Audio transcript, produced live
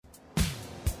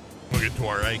get to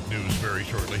our Ag News very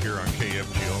shortly here on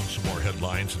KFGO and some more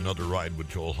headlines. Another ride with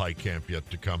Joel Heitkamp yet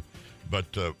to come. But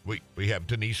we have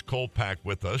Denise Kolpack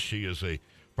with us. She is a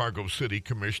Fargo City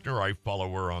Commissioner. I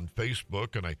follow her on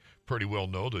Facebook, and I pretty well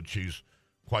know that she's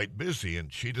quite busy.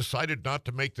 And she decided not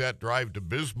to make that drive to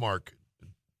Bismarck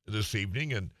this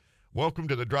evening. And welcome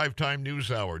to the Drive Time News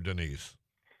Hour, Denise.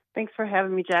 Thanks for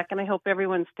having me, Jack, and I hope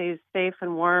everyone stays safe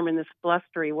and warm in this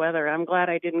blustery weather. I'm glad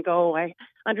I didn't go. I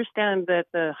understand that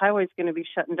the highway's going to be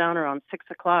shutting down around 6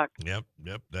 o'clock. Yep,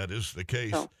 that is the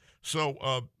case.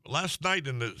 So last night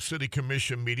in the City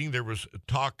Commission meeting, there was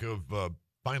talk of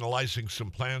finalizing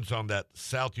some plans on that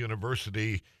South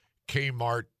University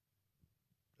Kmart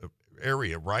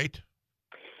area, right?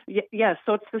 Yes,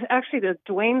 so it's actually the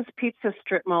Dwayne's Pizza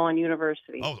Strip Mall on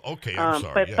University. Oh, okay, I'm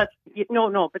sorry. But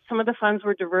some of the funds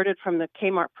were diverted from the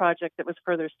Kmart project that was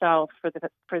further south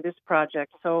for this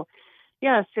project. So,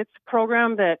 yes, it's a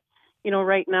program that,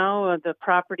 right now the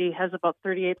property has about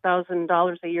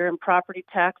 $38,000 a year in property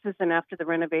taxes, and after the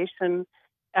renovation,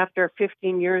 after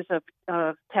 15 years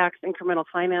of tax incremental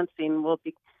financing, we'll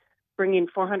be bringing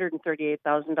 $438,000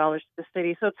 to the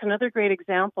city. So it's another great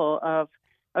example of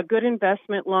a good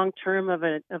investment long term of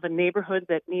a neighborhood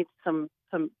that needs some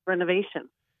renovation.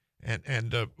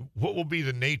 And what will be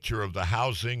the nature of the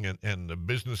housing and the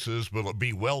businesses? Will it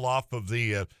be well off of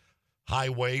the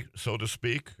highway, so to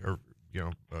speak, or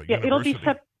University?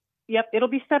 It'll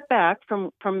be set back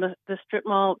from the strip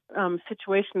mall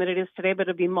situation that it is today, but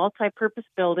it'll be multi-purpose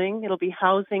building. It'll be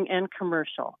housing and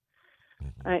commercial.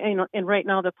 And right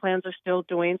now the plans are still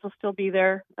Dwayne's will still be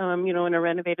there, in a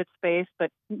renovated space,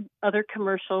 but other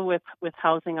commercial with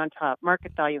housing on top,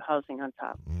 market value housing on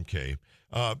top. Okay.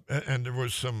 And there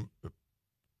was some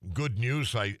good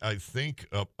news, I think,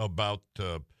 about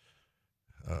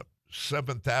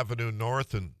 7th Avenue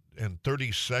North and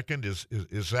 32nd.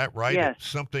 Is that right? Yes. It's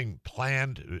something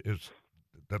planned.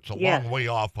 That's a long way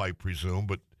off, I presume,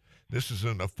 but this is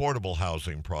an affordable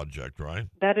housing project, right?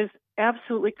 That is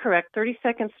absolutely correct.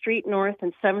 32nd Street North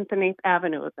and 7th and 8th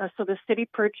Avenue. So the city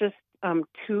purchased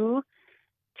two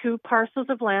parcels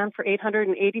of land for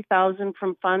 $880,000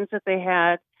 from funds that they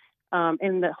had,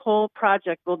 and the whole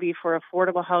project will be for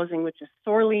affordable housing, which is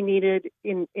sorely needed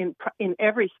in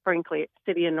every sprinkly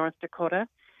city in North Dakota.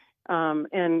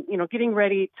 And getting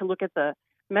ready to look at the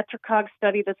MetroCog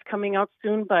study that's coming out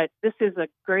soon, but this is a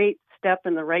great step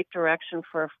in the right direction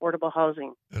for affordable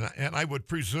housing. And I would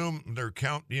presume they're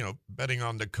betting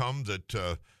on the come that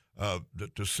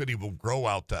the city will grow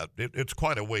out that. It's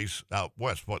quite a ways out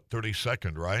west,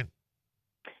 32nd, right?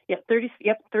 Yeah,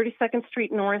 32nd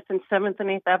Street North and 7th and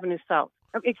 8th Avenue South.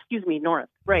 North,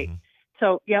 right. Mm-hmm.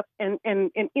 So, and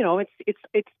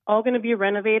it's all going to be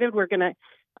renovated. We're going to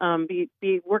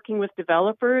be working with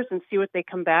developers and see what they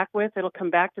come back with. It'll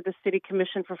come back to the City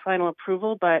Commission for final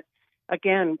approval, but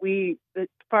again,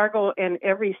 Fargo and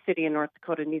every city in North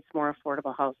Dakota needs more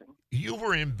affordable housing. You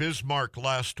were in Bismarck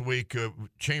last week,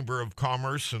 Chamber of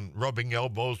Commerce, and rubbing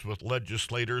elbows with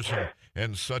legislators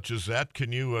and such as that.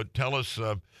 Can you tell us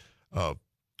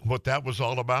what that was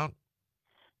all about?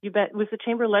 You bet. It was the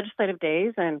Chamber Legislative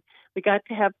Days, and we got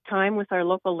to have time with our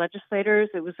local legislators.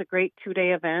 It was a great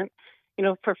 2-day event.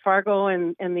 For Fargo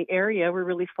and the area, we're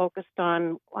really focused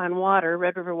on water,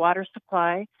 Red River water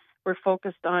supply. We're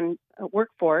focused on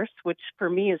workforce, which for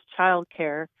me is child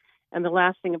care. And the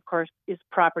last thing, of course, is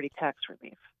property tax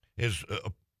relief.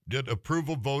 Did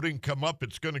approval voting come up?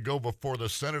 It's going to go before the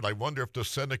Senate. I wonder if the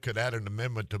Senate could add an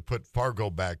amendment to put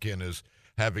Fargo back in as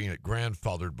having it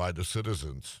grandfathered by the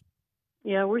citizens.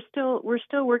 Yeah, we're still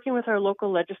working with our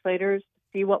local legislators to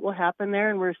see what will happen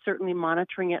there, and we're certainly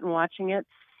monitoring it and watching it.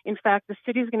 In fact, the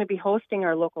city is going to be hosting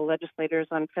our local legislators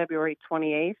on February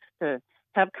 28th to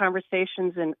have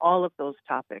conversations in all of those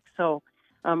topics. So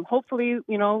hopefully,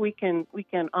 we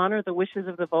can honor the wishes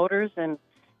of the voters and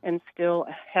still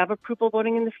have approval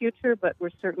voting in the future, but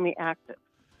we're certainly active.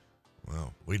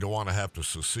 Well, we don't want to have to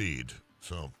secede.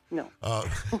 So, no.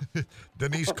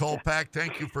 Denise Kolpack,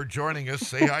 thank you for joining us.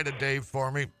 Say hi to Dave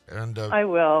for me. And I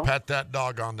will. Pat that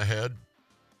dog on the head.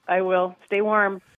 I will. Stay warm.